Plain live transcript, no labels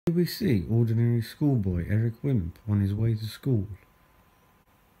Here we see ordinary schoolboy Eric Wimp on his way to school.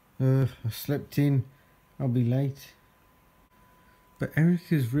 I slept in. I'll be late. But Eric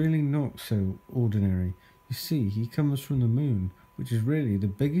is really not so ordinary. You see, he comes from the moon, which is really the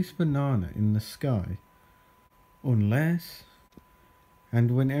biggest banana in the sky. Unless... And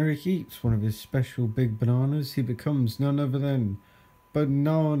when Eric eats one of his special big bananas, he becomes none other than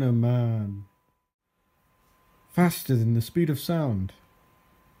Bananaman. Faster than the speed of sound.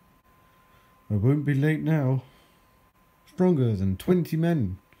 I won't be late now. Stronger than 20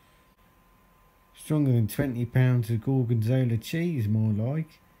 men. Stronger than 20 pounds of gorgonzola cheese, more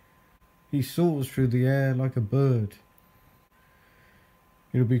like. He soars through the air like a bird.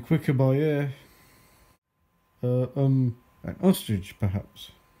 It'll be quicker by air. An ostrich,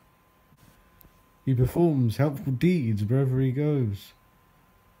 perhaps. He performs helpful deeds wherever he goes.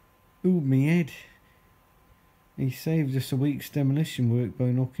 Ooh, me head. He saved us a week's demolition work by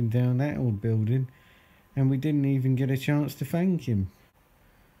knocking down that old building, and we didn't even get a chance to thank him.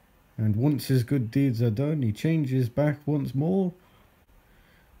 And once his good deeds are done, he changes back once more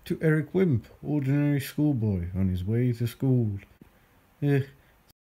to Eric Wimp, ordinary schoolboy on his way to school.